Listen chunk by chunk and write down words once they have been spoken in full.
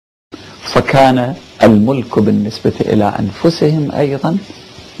فكان الملك بالنسبة إلى أنفسهم أيضا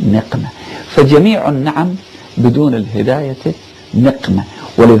نقمة. فجميع النعم بدون الهداية نقمة،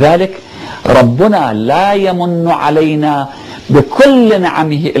 ولذلك ربنا لا يمن علينا بكل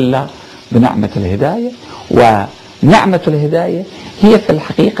نعمه إلا بنعمة الهداية. ونعمة الهداية هي في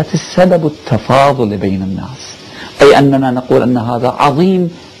الحقيقة السبب التفاضل بين الناس، أي أننا نقول أن هذا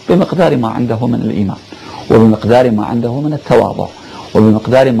عظيم بمقدار ما عنده من الإيمان، وبمقدار ما عنده من التواضع،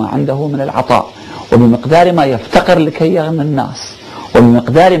 وبمقدار ما عنده من العطاء، وبمقدار ما يفتقر لكي يغنى الناس،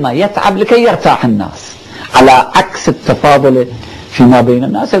 وبمقدار ما يتعب لكي يرتاح الناس، على عكس التفاضل فيما بين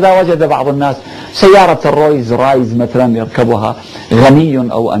الناس. إذا وجد بعض الناس سيارة الرويز رايز مثلا يركبها غني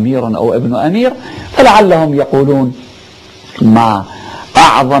أو أمير أو ابن أمير، فلعلهم يقولون ما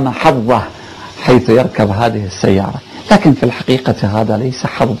أعظم حظه حيث يركب هذه السيارة، لكن في الحقيقة هذا ليس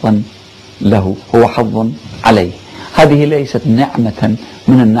حظا له، هو حظ عليه. هذه ليست نعمة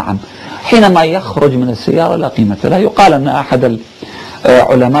من النعم. حينما يخرج من السيارة لا قيمة له. يقال أن أحد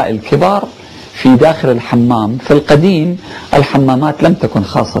العلماء الكبار في داخل الحمام، في القديم الحمامات لم تكن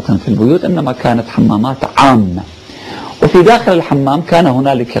خاصة في البيوت، إنما كانت حمامات عامة، وفي داخل الحمام كان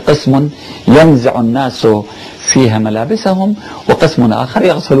هنالك قسم ينزع الناس فيها ملابسهم، وقسم آخر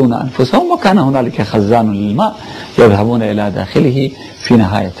يغسلون أنفسهم، وكان هنالك خزان للماء يذهبون إلى داخله في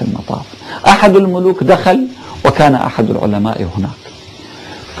نهاية المطاف. أحد الملوك دخل وكان أحد العلماء هناك،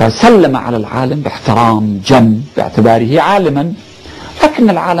 فسلم على العالم باحترام جم باعتباره عالما، لكن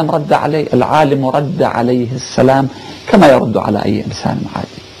العالم رد عليه السلام كما يرد على أي إنسان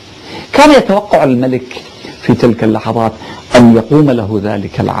عادي. كان يتوقع الملك في تلك اللحظات أن يقوم له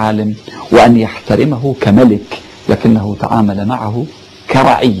ذلك العالم وأن يحترمه كملك، لكنه تعامل معه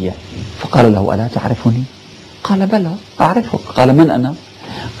كرعية. فقال له: ألا تعرفني؟ قال: بلى أعرفك. قال: من أنا؟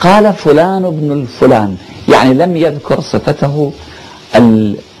 قال: فلان ابن الفلان، يعني لم يذكر صفته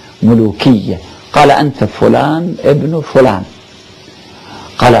الملوكية. قال: أنت فلان ابن فلان.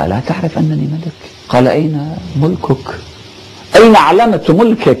 قال: ألا تعرف أنني ملك؟ قال: أين ملكك؟ أين علامة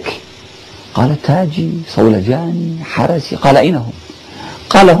ملكك؟ قال: تاجي، صولجاني، حرسي. قال: أين هم؟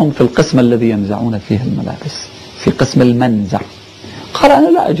 قال: هم في القسم الذي ينزعون فيه الملابس، في قسم المنزع. قال: أنا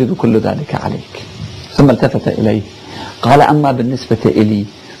لا أجد كل ذلك عليك. ثم التفت إليه قال: أما بالنسبة إلي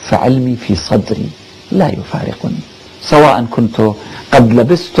فعلمي في صدري لا يفارقني، سواء كنت قد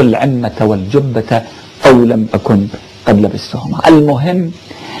لبست العمة والجبة أو لم أكن قد لبستهما. المهم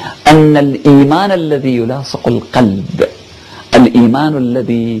أن الإيمان الذي يلاصق القلب، الإيمان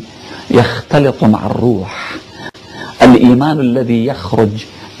الذي يختلط مع الروح، الإيمان الذي يخرج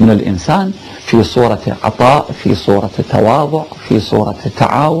من الإنسان في صورة عطاء، في صورة تواضع، في صورة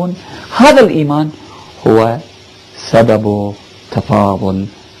تعاون، هذا الإيمان هو سبب تفاضل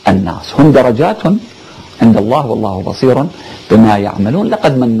الناس. هم درجات عند الله والله بصير بما يعملون.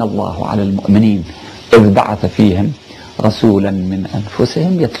 لقد من الله على المؤمنين إذ بعث فيهم رسولا من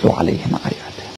أنفسهم يتلو عليهم آياته.